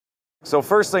So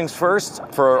first things first,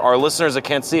 for our listeners that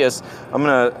can't see us, I'm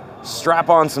going to strap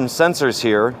on some sensors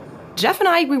here. Jeff and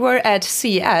I, we were at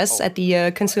CES, at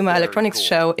the Consumer Electronics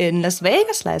Show in Las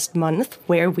Vegas last month,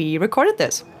 where we recorded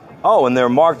this. Oh, and they're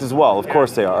marked as well. Of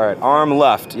course they are. All right, arm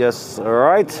left. Yes, all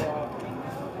right.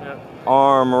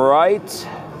 Arm right.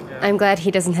 I'm glad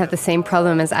he doesn't have the same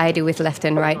problem as I do with left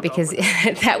and right, because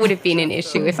that would have been an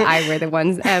issue if I were the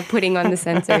ones putting on the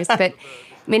sensors. But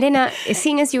Milena,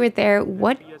 seeing as you were there,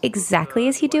 what exactly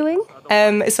is he doing?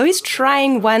 So he's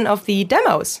trying one of the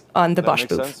demos on the Bosch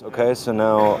booth. Sense? Okay, so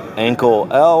now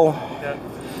ankle L.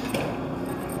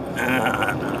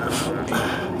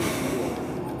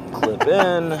 Clip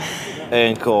in.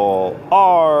 Ankle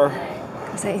R.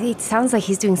 It sounds like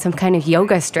he's doing some kind of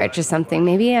yoga stretch or something.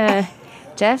 Maybe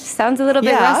Jeff sounds a little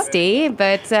bit rusty,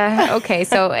 but okay,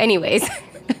 so anyways.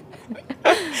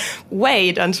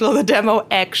 Wait until the demo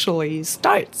actually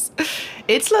starts.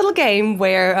 It's a little game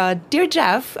where dear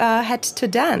Jeff had to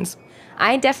dance.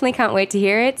 I definitely can't wait to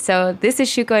hear it. So this is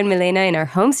Shuko and Milena in our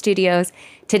home studios.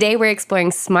 Today we're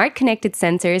exploring Smart Connected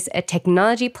Sensors, a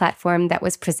technology platform that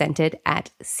was presented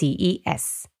at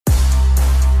CES.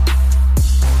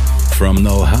 From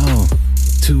know-how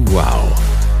to wow.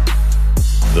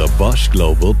 The Bosch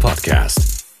Global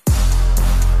Podcast.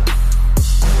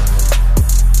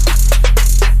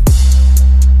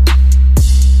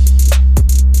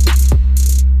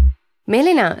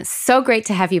 Milena, so great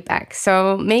to have you back.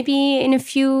 So maybe in a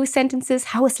few sentences,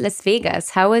 how was Las Vegas?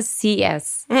 How was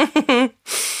CES?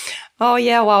 Oh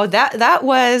yeah, wow, that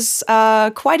was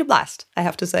quite a blast, I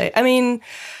have to say. I mean,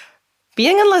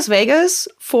 being in Las Vegas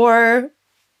for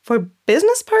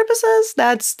business purposes,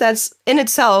 that's in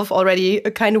itself already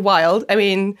kind of wild. I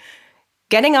mean,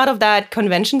 getting out of that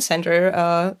convention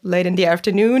center late in the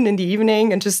afternoon, in the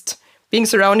evening, and just being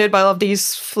surrounded by all of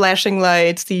these flashing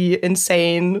lights, the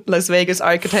insane Las Vegas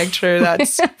architecture,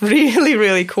 that's really,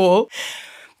 really cool.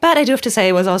 But I do have to say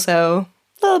it was also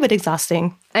a little bit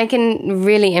exhausting. I can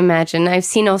really imagine. I've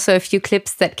seen also a few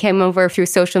clips that came over through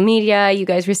social media. You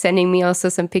guys were sending me also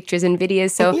some pictures and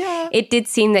videos. So It did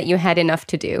seem that you had enough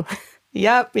to do.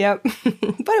 Yep. But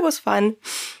it was fun.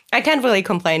 I can't really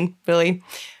complain, really.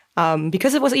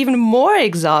 Because it was even more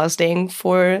exhausting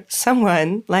for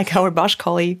someone like our Bosch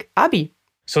colleague, Abi.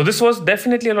 So this was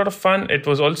definitely a lot of fun. It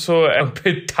was also a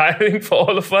bit tiring for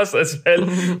all of us as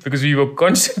well, because we were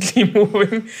constantly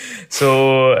moving.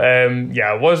 So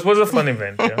it was a fun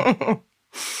event. Yeah.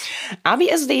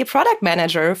 Abi is the product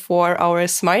manager for our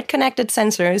smart connected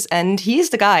sensors, and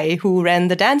he's the guy who ran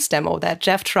the dance demo that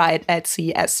Jeff tried at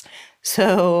CES.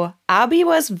 So Abi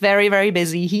was very, very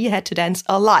busy. He had to dance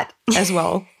a lot as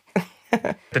well.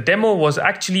 The demo was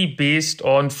actually based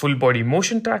on full body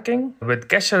motion tracking with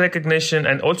gesture recognition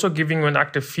and also giving you an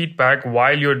active feedback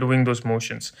while you're doing those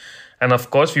motions. And of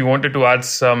course, we wanted to add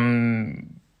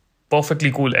some perfectly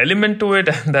cool element to it.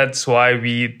 And that's why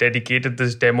we dedicated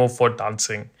this demo for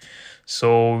dancing.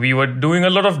 So we were doing a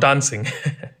lot of dancing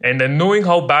and then knowing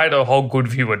how bad or how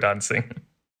good we were dancing.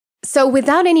 So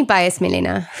without any bias,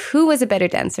 Milena, who was a better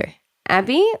dancer,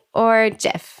 Abi or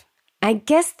Jeff? I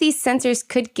guess these sensors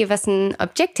could give us an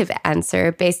objective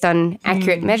answer based on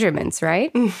accurate measurements,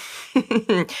 right?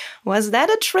 Was that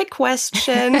a trick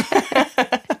question?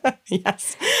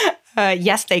 Yes.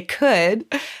 Yes, they could.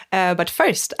 But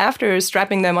first, after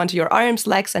strapping them onto your arms,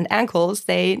 legs, and ankles,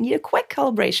 they need a quick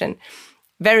calibration.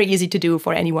 Very easy to do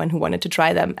for anyone who wanted to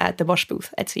try them at the Bosch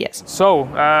booth at CES. So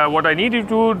what I need you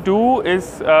to do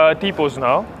is T-pose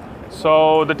now.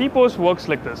 So the T-pose works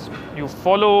like this. You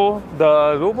follow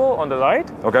the robo on the right.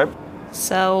 Okay.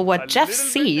 So what Jeff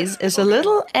sees is a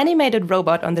little animated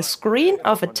robot on the screen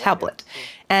of a tablet,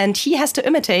 and he has to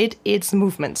imitate its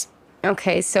movements.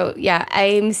 Okay, so yeah,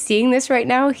 I'm seeing this right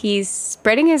now. He's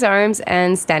spreading his arms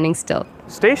and standing still.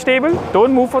 Stay stable.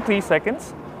 Don't move for 3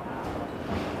 seconds.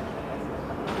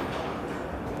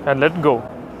 And let go.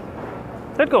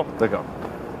 Let go. Let go.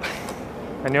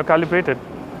 And you're calibrated.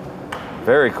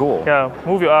 Very cool. Yeah,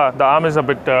 move your arm. The arm is a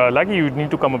bit laggy. You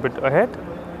need to come a bit ahead.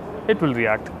 It will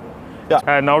react. Yeah.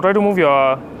 And now try to move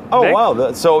your leg.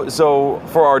 Wow. So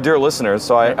for our dear listeners,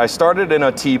 I started in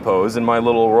a T-pose, and my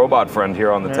little robot friend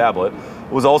here on the tablet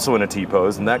was also in a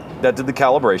T-pose, and that did the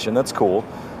calibration. That's cool.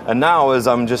 And now as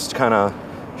I'm just kind of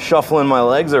shuffling my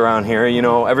legs around here, you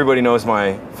know, everybody knows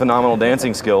my phenomenal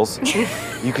dancing skills.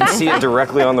 You can see it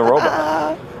directly on the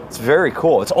robot. It's very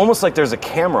cool. It's almost like there's a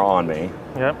camera on me.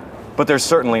 Yeah. But there's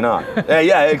certainly not.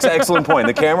 Excellent point.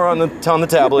 The camera on the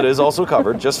tablet is also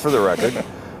covered, just for the record.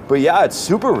 But yeah, it's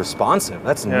super responsive.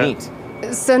 That's neat.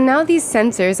 So now these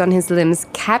sensors on his limbs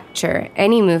capture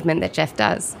any movement that Jeff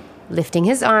does. lifting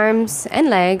his arms and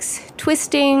legs,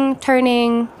 twisting,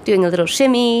 turning, doing a little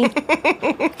shimmy.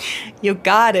 You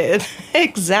got it.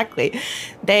 Exactly.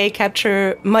 They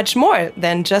capture much more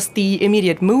than just the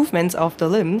immediate movements of the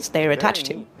limbs they're attached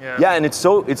to. Yeah, and it's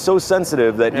so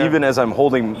sensitive that even as I'm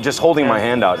holding my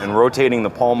hand out and rotating the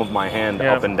palm of my hand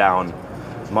up and down,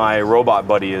 my robot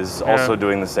buddy is also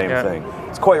doing the same thing.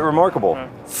 It's quite remarkable.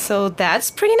 So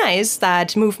that's pretty nice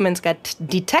that movements get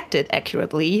detected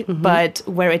accurately, but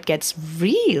where it gets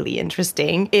really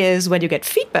interesting is when you get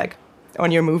feedback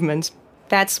on your movements.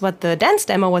 That's what the dance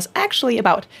demo was actually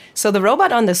about. So the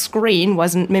robot on the screen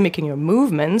wasn't mimicking your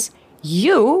movements,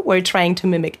 you were trying to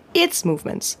mimic its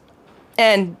movements.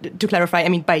 And to clarify, I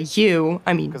mean by you,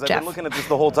 I mean Jeff. Because I've been looking at this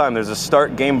the whole time. There's a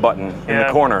start game button in the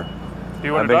corner. Do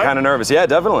you want I've been kind of nervous. Yeah,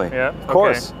 definitely. Yeah, of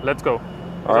course. Let's go.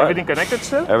 All right. Everything connected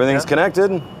still? Everything's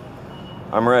connected.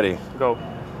 I'm ready. Go.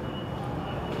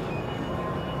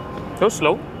 Go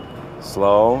slow.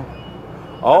 Slow.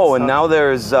 Oh, and now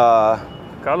there's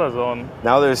Colors on.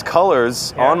 now there's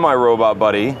colors on my robot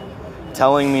buddy,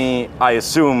 telling me, I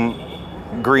assume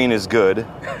green is good,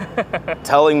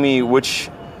 telling me which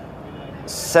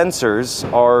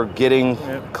sensors are getting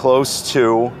close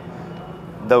to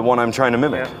the one I'm trying to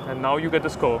mimic. Yeah. And now you get the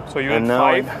score. So you And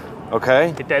had now 5. Okay.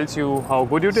 It tells you how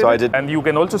good you did. So I it. did- And you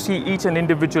can also see each and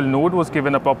individual node was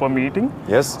given a proper meeting.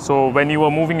 Yes. So when you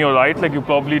were moving your right leg, you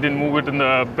probably didn't move it in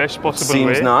the best possible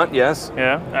way. Seems not. Yes.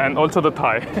 Yeah, and also the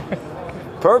thigh.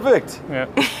 Perfect. Yeah.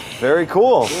 Very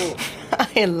cool.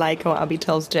 I like how Abby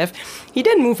tells Jeff he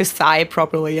didn't move his thigh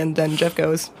properly, and then Jeff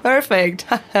goes, perfect.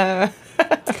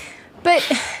 But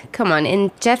come on, in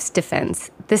Jeff's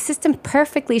defense, the system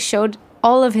perfectly showed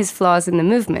all of his flaws in the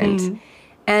movement.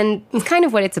 And it's kind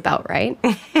of what it's about, right?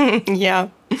 Yeah.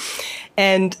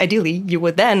 And ideally, you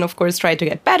would then, of course, try to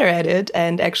get better at it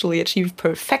and actually achieve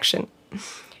perfection.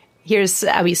 Here's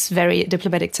Abby's very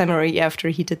diplomatic summary after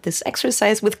he did this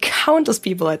exercise with countless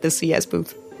people at the CS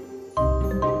booth.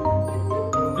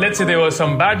 Let's say there were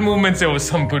some bad movements, there were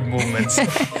some good movements.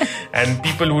 And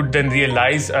people would then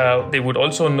realize they would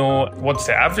also know what's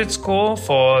the average score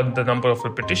for the number of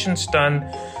repetitions done.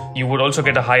 You would also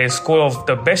get a higher score of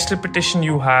the best repetition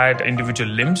you had, individual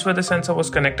limbs where the sensor was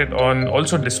connected on,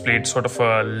 also displayed sort of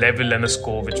a level and a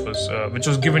score which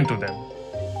was given to them.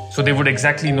 So they would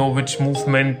exactly know which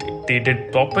movement they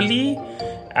did properly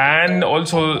and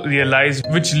also realize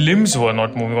which limbs were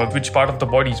not moving or which part of the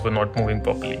bodies were not moving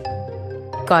properly.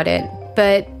 Got it.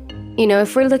 But,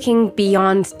 if we're looking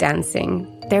beyond dancing,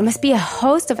 there must be a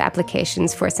host of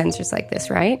applications for sensors like this,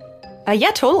 right?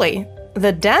 Yeah, totally.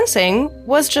 The dancing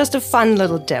was just a fun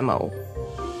little demo.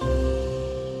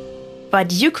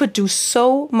 But you could do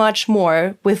so much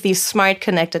more with these smart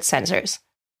connected sensors.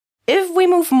 If we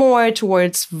move more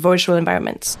towards virtual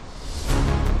environments,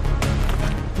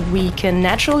 we can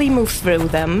naturally move through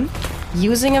them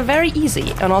using a very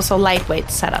easy and also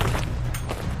lightweight setup.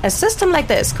 A system like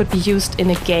this could be used in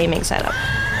a gaming setup.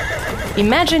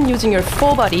 Imagine using your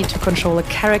full body to control a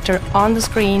character on the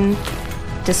screen,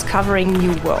 discovering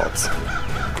new worlds.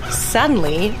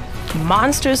 Suddenly,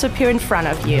 monsters appear in front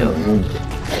of you.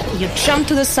 You jump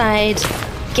to the side,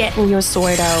 getting your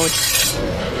sword out,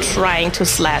 trying to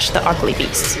slash the ugly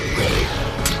beasts.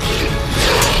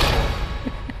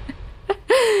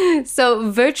 So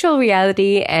virtual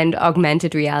reality and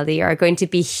augmented reality are going to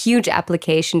be huge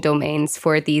application domains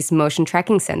for these motion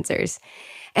tracking sensors.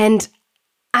 And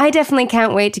I definitely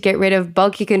can't wait to get rid of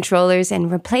bulky controllers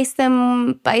and replace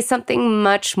them by something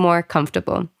much more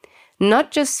comfortable.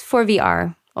 Not just for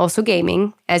VR, also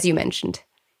gaming, as you mentioned.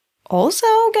 Also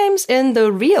games in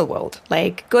the real world,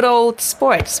 like good old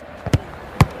sports.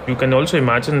 You can also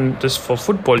imagine this for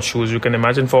football shoes. You can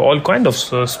imagine for all kind of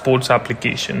sports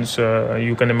applications.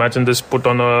 You can imagine this put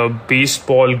on a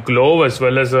baseball glove as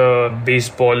well as a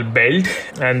baseball belt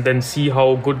and then see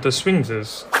how good the swings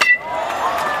is.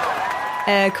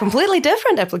 A completely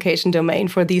different application domain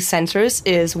for these sensors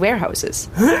is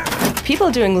warehouses. People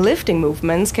doing lifting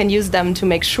movements can use them to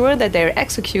make sure that they're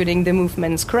executing the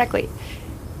movements correctly.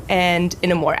 And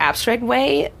in a more abstract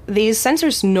way, these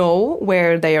sensors know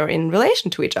where they are in relation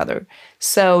to each other.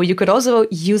 So you could also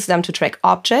use them to track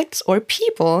objects or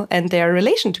people and their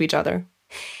relation to each other.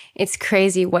 It's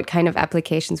crazy what kind of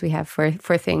applications we have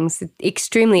for things.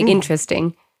 Extremely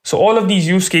interesting. So all of these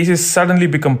use cases suddenly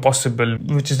become possible,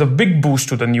 which is a big boost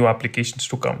to the new applications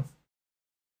to come.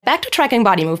 Back to tracking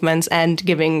body movements and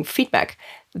giving feedback.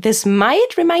 This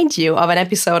might remind you of an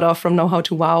episode of From Know How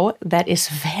to Wow that is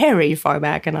very far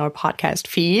back in our podcast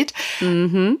feed.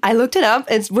 I looked it up.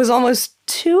 It was almost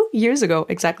 2 years ago,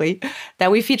 exactly,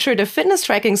 that we featured a fitness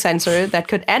tracking sensor that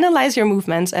could analyze your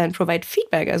movements and provide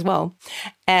feedback as well.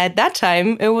 At that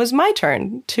time, it was my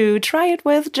turn to try it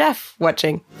with Jeff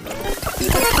watching.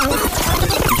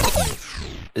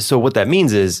 So what that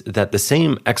means is that the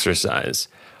same exercise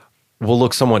will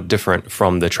look somewhat different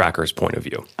from the tracker's point of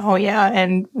view. Oh, yeah.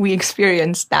 And we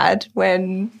experienced that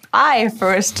when I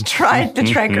first tried the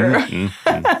tracker.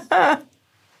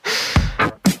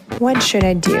 What should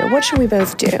I do? What should we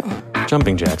both do?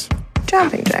 Jumping jacks.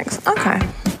 Jumping jacks. Okay.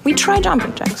 We try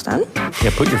jumping jacks then. Yeah,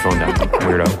 put your phone down,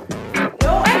 weirdo.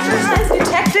 No exercise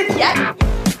detected yet.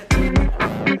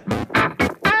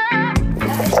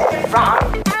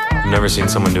 Wrong. I've never seen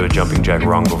someone do a jumping jack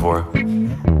wrong before.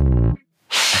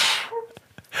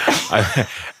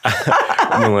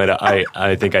 Melinda,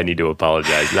 I think I need to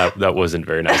apologize. That wasn't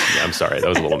very nice of me. I'm sorry. That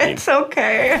was a little mean. It's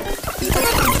okay.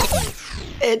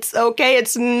 It's okay.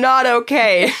 It's not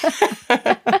okay.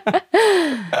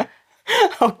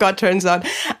 Oh, God, turns out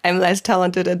I'm less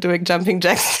talented at doing jumping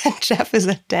jacks than Jeff is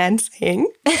at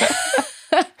dancing.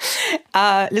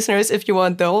 Listeners, if you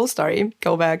want the whole story,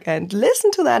 go back and listen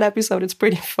to that episode. It's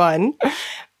pretty fun.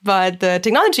 But the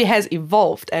technology has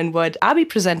evolved, and what Abi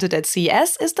presented at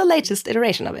CES is the latest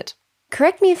iteration of it.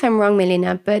 Correct me if I'm wrong,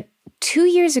 Melina, but 2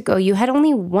 years ago, you had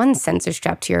only one sensor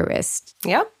strapped to your wrist.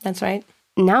 Yeah, that's right.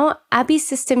 Now, Abi's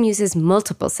system uses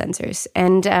multiple sensors,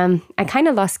 and I kind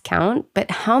of lost count,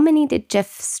 but how many did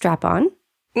Jeff strap on?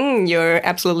 You're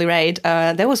absolutely right.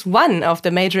 There was one of the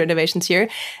major innovations here.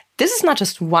 This is not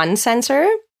just one sensor.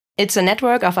 It's a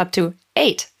network of up to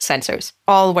 8 sensors,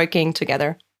 all working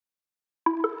together.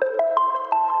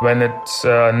 When it's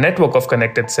a network of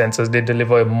connected sensors, they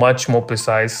deliver a much more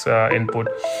precise input.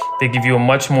 They give you a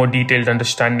much more detailed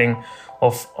understanding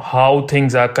of how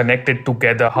things are connected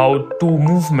together, how two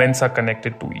movements are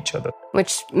connected to each other.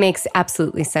 Which makes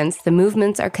absolutely sense. The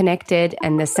movements are connected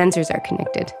and the sensors are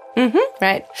connected.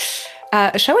 Right.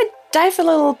 Shall we dive a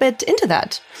little bit into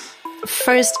that?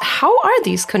 First, how are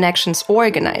these connections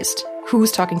organized?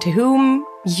 Who's talking to whom?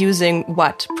 Using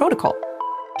what protocol?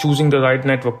 Choosing the right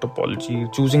network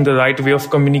topology, choosing the right way of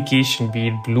communication, be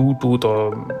it Bluetooth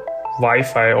or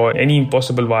Wi-Fi or any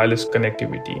possible wireless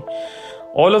connectivity.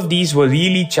 All of these were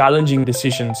really challenging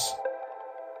decisions.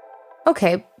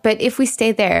 Okay, but if we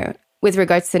stay there with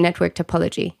regards to network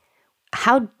topology,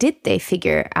 how did they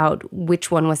figure out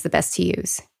which one was the best to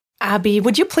use? Abi,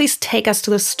 would you please take us to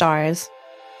the stars?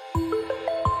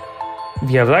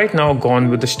 We have right now gone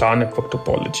with the star network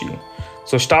topology.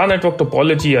 So star network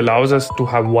topology allows us to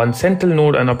have one central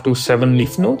node and up to 7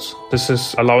 leaf nodes. This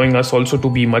is allowing us also to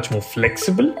be much more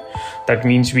flexible. That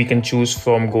means we can choose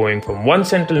from going from one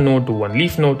central node to 1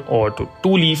 leaf node, or to 2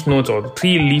 leaf nodes, or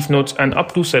 3 leaf nodes, and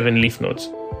up to 7 leaf nodes.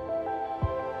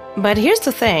 But here's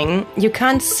the thing, you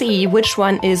can't see which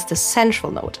one is the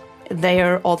central node. They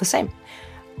are all the same.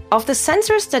 Of the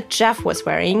sensors that Jeff was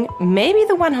wearing, maybe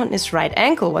the one on his right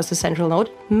ankle was the central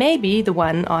node, maybe the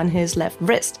one on his left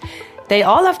wrist. They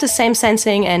all have the same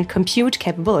sensing and compute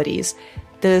capabilities.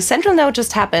 The central node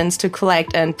just happens to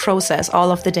collect and process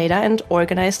all of the data and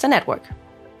organize the network.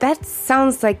 That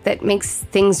sounds like that makes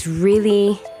things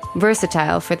really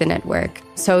versatile for the network.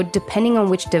 So depending on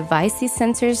which device these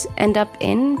sensors end up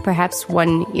in, perhaps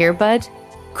one earbud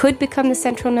could become the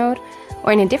central node,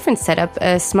 or in a different setup,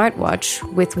 a smartwatch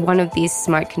with one of these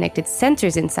smart connected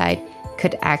sensors inside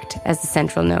could act as the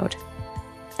central node.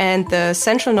 And the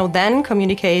central node then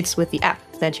communicates with the app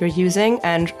that you're using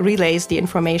and relays the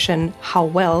information how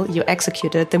well you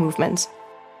executed the movements.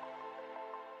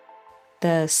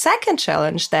 The second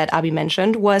challenge that Abi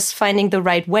mentioned was finding the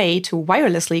right way to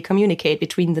wirelessly communicate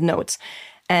between the nodes.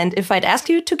 And if I'd ask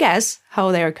you to guess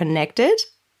how they are connected,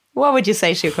 what would you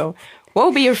say, Shuko? What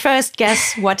would be your first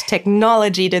guess? What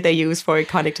technology did they use for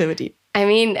connectivity? I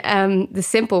mean, the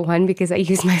simple one, because I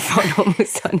use my phone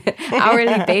almost on an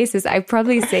hourly basis, I'd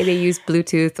probably say they use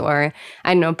Bluetooth, or,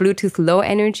 I don't know, Bluetooth low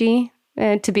energy,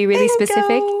 to be really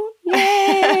specific.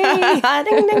 Yay!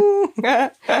 Ding,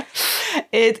 ding.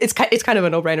 It's kind of a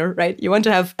no-brainer, right? You want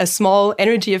to have a small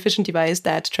energy-efficient device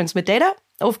that transmits data.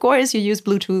 Of course, you use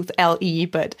Bluetooth LE,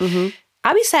 but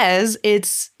Abi says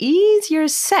it's easier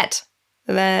said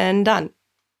than done.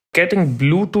 Getting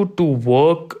Bluetooth to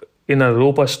work in a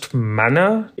robust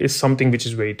manner is something which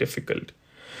is very difficult.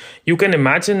 You can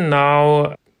imagine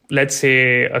now, let's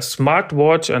say a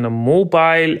smartwatch and a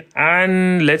mobile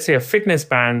and let's say a fitness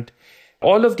band.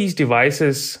 All of these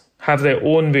devices have their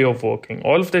own way of working.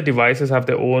 All of the devices have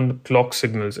their own clock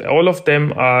signals. All of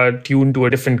them are tuned to a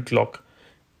different clock.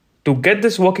 To get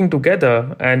this working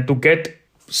together and to get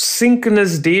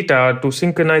synchronous data, to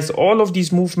synchronize all of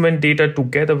these movement data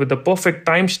together with the perfect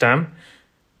timestamp,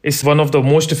 is one of the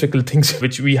most difficult things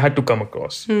which we had to come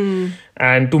across.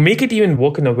 And to make it even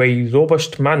work in a very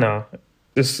robust manner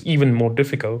is even more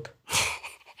difficult.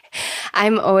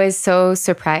 I'm always so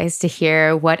surprised to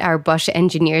hear what our Bosch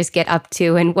engineers get up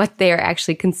to and what they're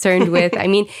actually concerned with. I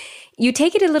mean, you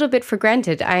take it a little bit for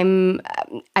granted.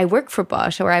 I work for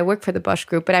Bosch, or I work for the Bosch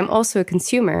Group, but I'm also a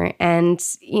consumer. And,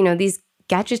 these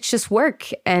gadgets just work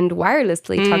and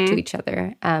wirelessly talk to each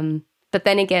other. But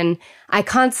then again, I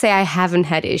can't say I haven't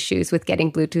had issues with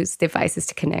getting Bluetooth devices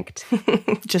to connect.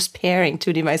 Just pairing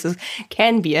two devices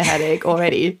can be a headache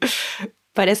already.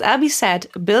 But as Abby said,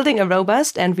 building a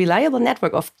robust and reliable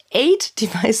network of 8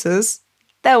 devices,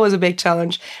 that was a big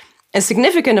challenge. A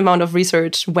significant amount of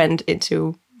research went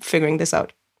into figuring this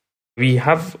out. We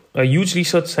have a huge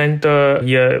research center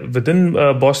here within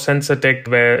Bosch SensorTech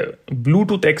where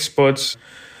Bluetooth experts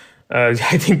I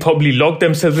think probably locked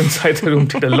themselves inside the room,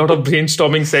 did a lot of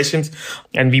brainstorming sessions.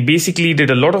 And we basically did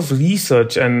a lot of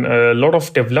research and a lot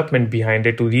of development behind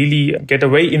it to really get a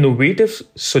very innovative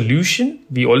solution.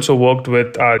 We also worked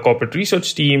with our corporate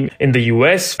research team in the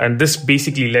US, and this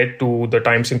basically led to the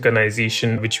time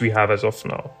synchronization, which we have as of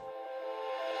now.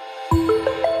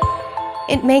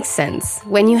 It makes sense.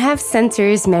 When you have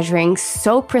sensors measuring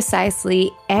so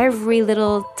precisely every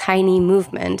little tiny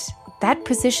movement, that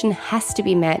precision has to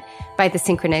be met by the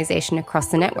synchronization across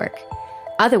the network.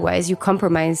 Otherwise, you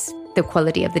compromise the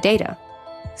quality of the data.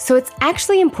 So it's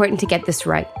actually important to get this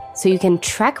right, so you can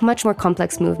track much more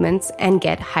complex movements and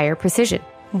get higher precision.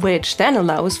 Which then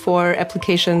allows for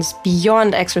applications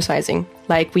beyond exercising,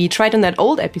 like we tried in that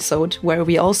old episode where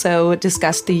we also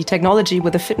discussed the technology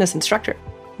with a fitness instructor.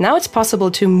 Now it's possible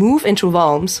to move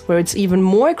intervals where it's even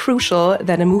more crucial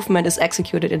that a movement is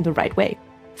executed in the right way.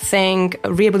 Think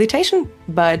rehabilitation,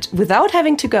 but without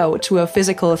having to go to a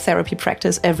physical therapy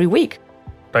practice every week.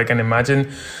 I can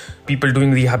imagine people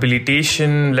doing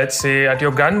rehabilitation, let's say at your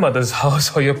grandmother's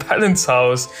house or your parents'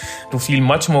 house, to feel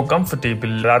much more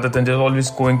comfortable rather than just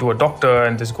always going to a doctor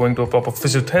and just going to a proper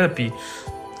physiotherapy.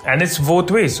 And it's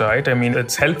both ways, right? I mean,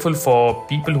 it's helpful for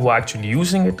people who are actually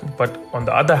using it, but on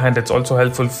the other hand, it's also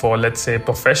helpful for, let's say,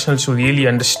 professionals who really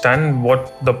understand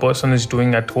what the person is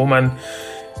doing at home and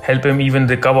help him even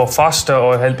recover faster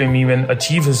or help him even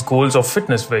achieve his goals of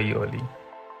fitness very early.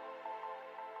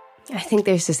 I think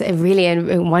there's just a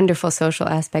wonderful social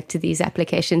aspect to these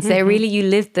applications. They're really, you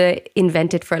live the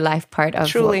invented for life part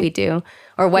of what we do,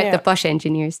 or what the Bosch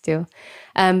engineers do.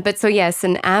 But so yes,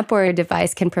 an app or a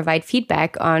device can provide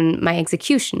feedback on my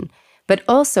execution, but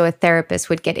also a therapist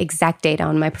would get exact data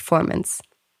on my performance.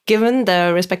 Given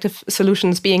the respective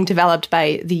solutions being developed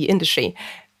by the industry,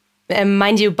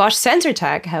 mind you, Bosch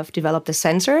SensorTech have developed a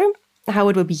sensor. How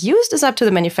it will be used is up to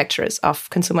the manufacturers of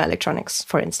consumer electronics,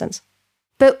 for instance.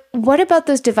 But what about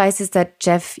those devices that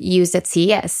Jeff used at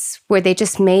CES? Were they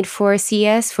just made for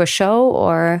CES, for show,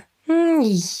 or?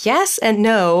 Yes and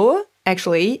no.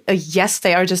 Actually, yes,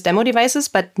 they are just demo devices,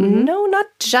 but no, not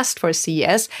just for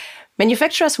CES.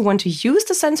 Manufacturers who want to use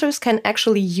the sensors can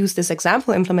actually use this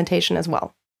example implementation as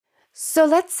well. So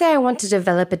let's say I want to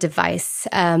develop a device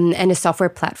and a software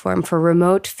platform for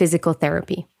remote physical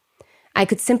therapy. I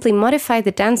could simply modify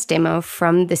the dance demo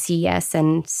from the CES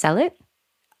and sell it.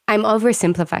 I'm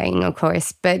oversimplifying, of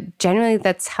course, but generally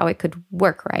that's how it could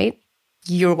work, right?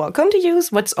 You're welcome to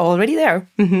use what's already there.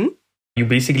 You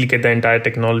basically get the entire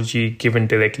technology given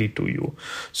directly to you.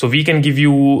 So we can give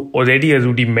you already a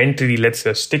rudimentary, let's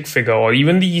say, stick figure, or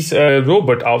even these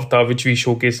robot avatar, which we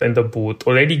showcase in the booth,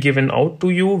 already given out to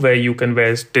you, where you can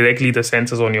wear directly the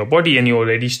sensors on your body and you're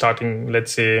already starting,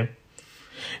 let's say,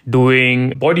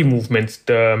 doing body movements,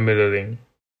 the mirroring.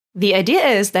 The idea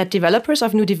is that developers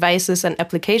of new devices and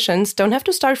applications don't have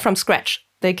to start from scratch.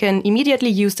 They can immediately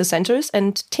use the sensors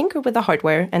and tinker with the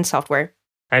hardware and software.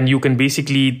 And you can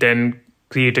basically then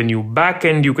create a new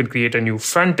backend, you can create a new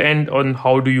front end on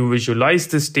how do you visualize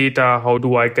this data, how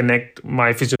do I connect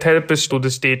my physiotherapist to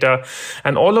this data,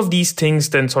 and all of these things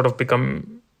then sort of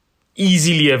become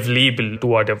easily available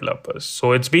to our developers.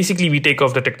 So it's basically we take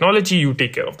off the technology, you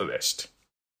take care of the rest.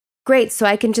 Great, so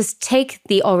I can just take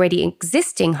the already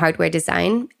existing hardware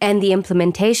design and the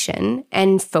implementation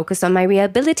and focus on my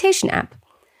rehabilitation app.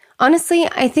 Honestly,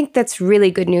 I think that's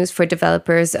really good news for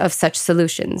developers of such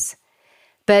solutions.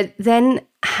 But then,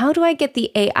 how do I get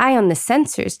the AI on the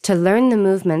sensors to learn the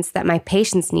movements that my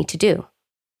patients need to do?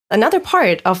 Another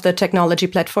part of the technology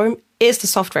platform is the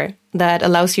software that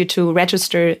allows you to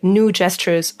register new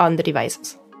gestures on the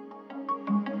devices.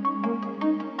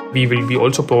 We will be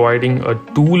also providing a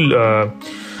tool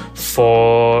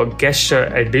for gesture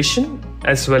addition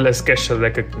as well as gesture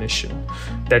recognition.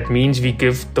 That means we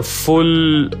give the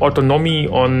full autonomy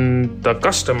on the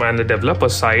customer and the developer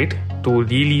side to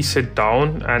really sit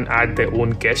down and add their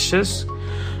own gestures,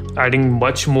 adding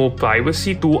much more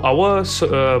privacy to our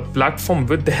platform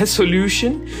with their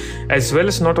solution. As well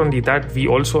as not only that, we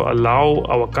also allow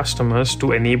our customers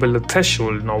to enable the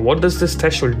threshold. Now, what does this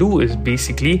threshold do is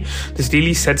basically this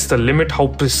really sets the limit how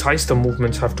precise the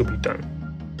movements have to be done.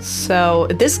 So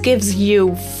this gives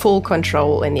you full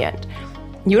control in the end.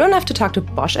 You don't have to talk to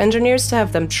Bosch engineers to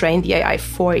have them train the AI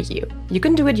for you. You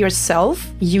can do it yourself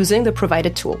using the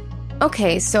provided tool.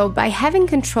 Okay, so by having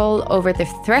control over the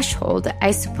threshold,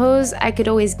 I suppose I could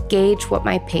always gauge what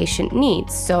my patient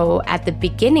needs. So at the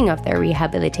beginning of their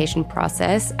rehabilitation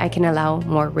process, I can allow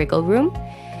more wriggle room.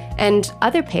 And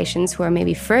other patients who are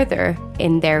maybe further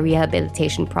in their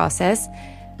rehabilitation process,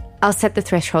 I'll set the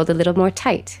threshold a little more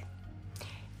tight.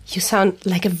 You sound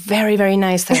like a very, very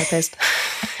nice therapist.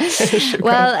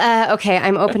 Well, okay,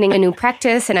 I'm opening a new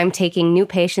practice and I'm taking new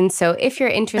patients. So if you're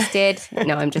interested,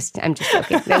 no, I'm just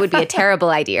joking. That would be a terrible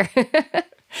idea.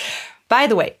 By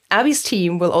the way, Abby's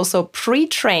team will also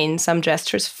pre-train some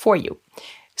gestures for you.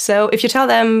 So if you tell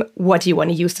them what you want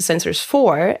to use the sensors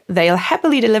for, they'll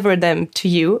happily deliver them to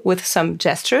you with some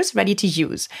gestures ready to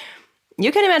use.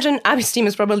 You can imagine Abby's team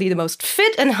is probably the most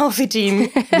fit and healthy team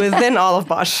within all of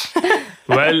Bosch.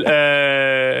 Well,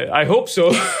 I hope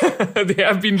so. They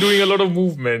have been doing a lot of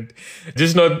movement.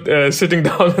 Just not sitting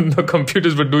down on the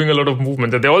computers, but doing a lot of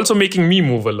movement. They're also making me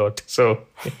move a lot. So,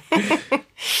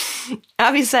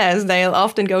 Abby says they'll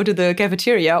often go to the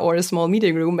cafeteria or a small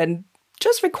meeting room and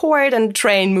just record and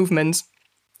train movements.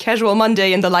 Casual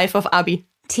Monday in the life of Abby.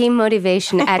 Team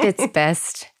motivation at its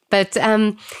best. But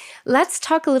let's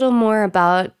talk a little more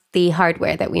about the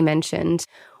hardware that we mentioned.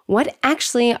 What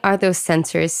actually are those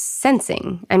sensors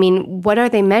sensing? I mean, what are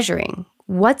they measuring?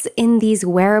 What's in these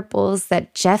wearables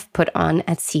that Jeff put on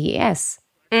at CES?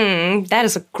 That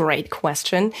is a great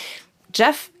question.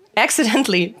 Jeff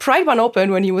accidentally pried one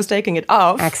open when he was taking it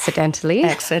off. Accidentally.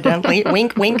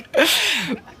 Wink, wink.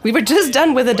 We were just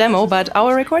done with the demo, but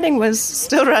our recording was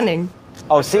still running.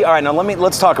 Oh, see, all right, now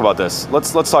let's talk about this.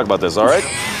 Let's talk about this, all right?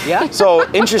 Yeah.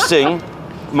 So, interesting,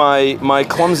 my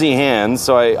clumsy hands,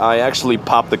 so I actually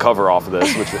popped the cover off of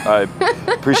this, which I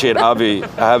appreciate Avi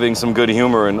having some good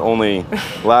humor and only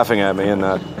laughing at me and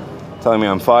not telling me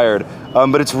I'm fired.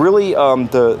 But it's really,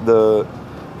 the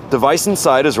device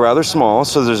inside is rather small,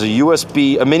 so there's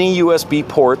a mini USB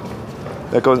port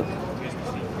that goes...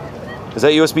 Is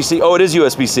that USB-C? Oh, it is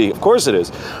USB-C. Of course it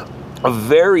is. A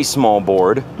very small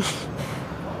board.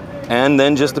 And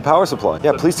then just the power supply.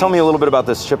 Yeah, please tell me a little bit about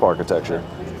this chip architecture.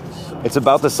 It's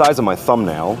about the size of my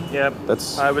thumbnail. Yeah,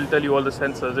 I will tell you all the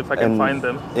sensors if I can find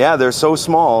them. Yeah, they're so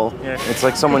small. Yeah. It's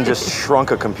like someone just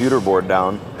shrunk a computer board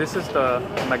down. This is the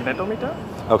magnetometer.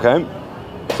 Okay.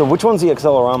 So which one's the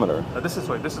accelerometer? This is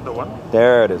the one.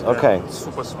 There it is. Okay. Yeah, it's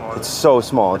super small. It's so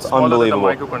small. It's smaller unbelievable.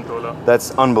 than the microcontroller.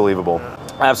 That's unbelievable. Yeah.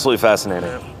 Absolutely fascinating.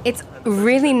 Yeah. It's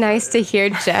really nice to hear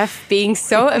Jeff being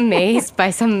so amazed by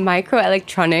some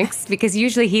microelectronics, because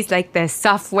usually he's like the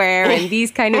software and these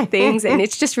kind of things, and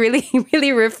it's just really,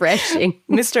 really refreshing.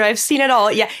 Mr. I've seen it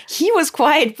all. Yeah, he was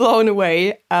quite blown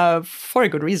away for a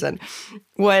good reason.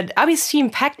 What Abby's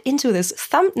team packed into this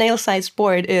thumbnail-sized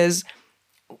board is,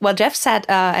 well, Jeff said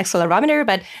accelerometer,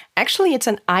 but actually it's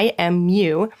an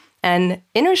IMU, an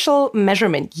inertial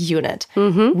measurement unit.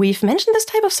 Mm-hmm. We've mentioned this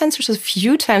type of sensors a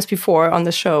few times before on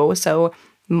the show, so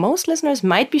most listeners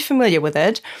might be familiar with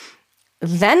it.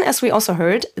 Then, as we also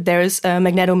heard, there's a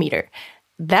magnetometer.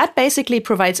 That basically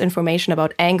provides information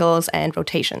about angles and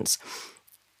rotations.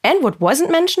 And what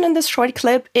wasn't mentioned in this short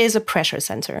clip is a pressure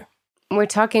sensor. We're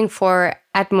talking for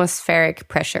atmospheric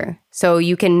pressure, so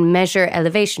you can measure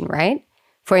elevation, right?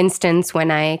 For instance, when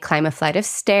I climb a flight of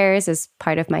stairs as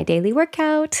part of my daily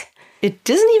workout. It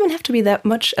doesn't even have to be that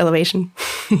much elevation.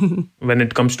 When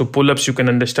it comes to pull-ups, you can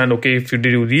understand, okay, did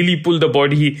you really pull the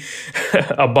body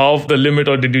above the limit,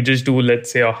 or did you just do,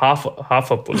 let's say, a half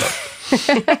a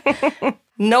pull-up?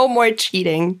 No more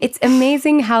cheating. It's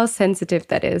amazing how sensitive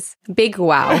that is. Big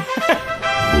wow.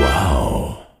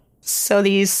 Wow. So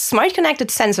these smart connected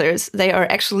sensors, they are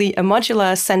actually a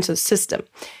modular sensor system.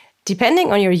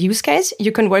 Depending on your use case,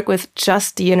 you can work with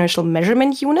just the inertial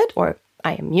measurement unit, or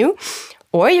IMU,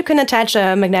 or you can attach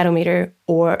a magnetometer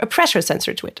or a pressure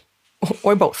sensor to it,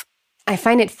 or both. I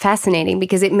find it fascinating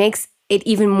because it makes it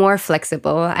even more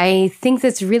flexible. I think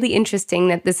that's really interesting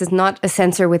that this is not a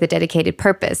sensor with a dedicated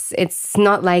purpose. It's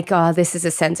not like, oh, this is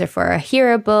a sensor for a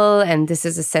hearable, and this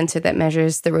is a sensor that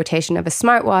measures the rotation of a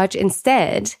smartwatch.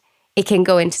 Instead, it can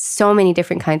go into so many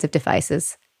different kinds of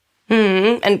devices.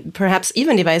 And perhaps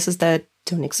even devices that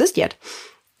don't exist yet.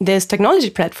 this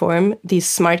technology platform, these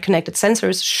smart connected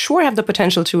sensors, sure have the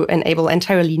potential to enable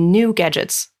entirely new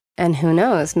gadgets. And who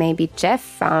knows, maybe Jeff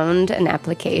found an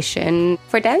application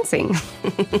for dancing.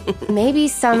 Maybe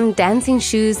some dancing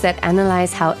shoes that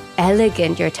analyze how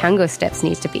elegant your tango steps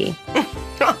need to be.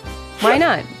 Why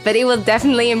not? But it will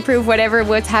definitely improve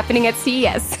what's happening at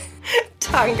CES.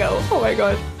 Tango, oh my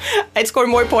god. I'd score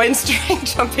more points during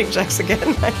jumping jacks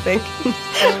again, I think.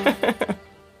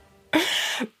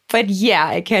 But yeah,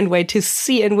 I can't wait to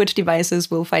see in which devices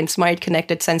we'll find smart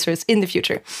connected sensors in the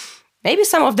future. Maybe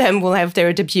some of them will have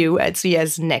their debut at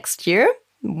CES next year.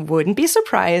 Wouldn't be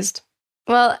surprised.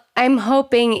 Well, I'm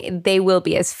hoping they will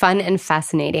be as fun and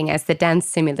fascinating as the dance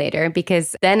simulator,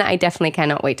 because then I definitely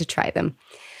cannot wait to try them.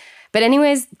 But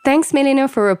anyways, thanks, Milena,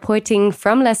 for reporting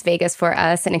from Las Vegas for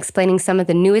us and explaining some of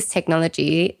the newest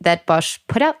technology that Bosch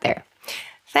put out there.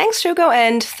 Thanks, Shugo,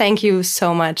 and thank you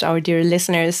so much, our dear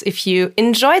listeners. If you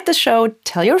enjoyed the show,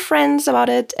 tell your friends about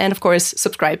it. And of course,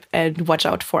 subscribe and watch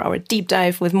out for our deep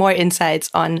dive with more insights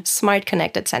on smart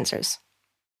connected sensors.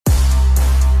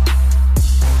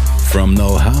 From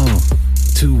know-how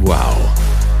to wow.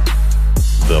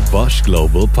 The Bosch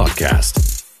Global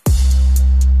Podcast.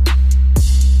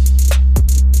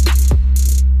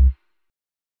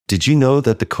 Did you know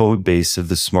that the code base of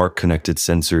the smart connected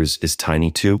sensors is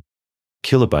tiny too?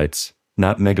 Kilobytes,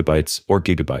 not megabytes or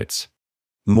gigabytes.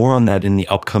 More on that in the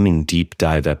upcoming deep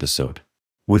dive episode.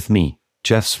 With me,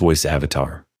 Jeff's voice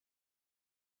avatar.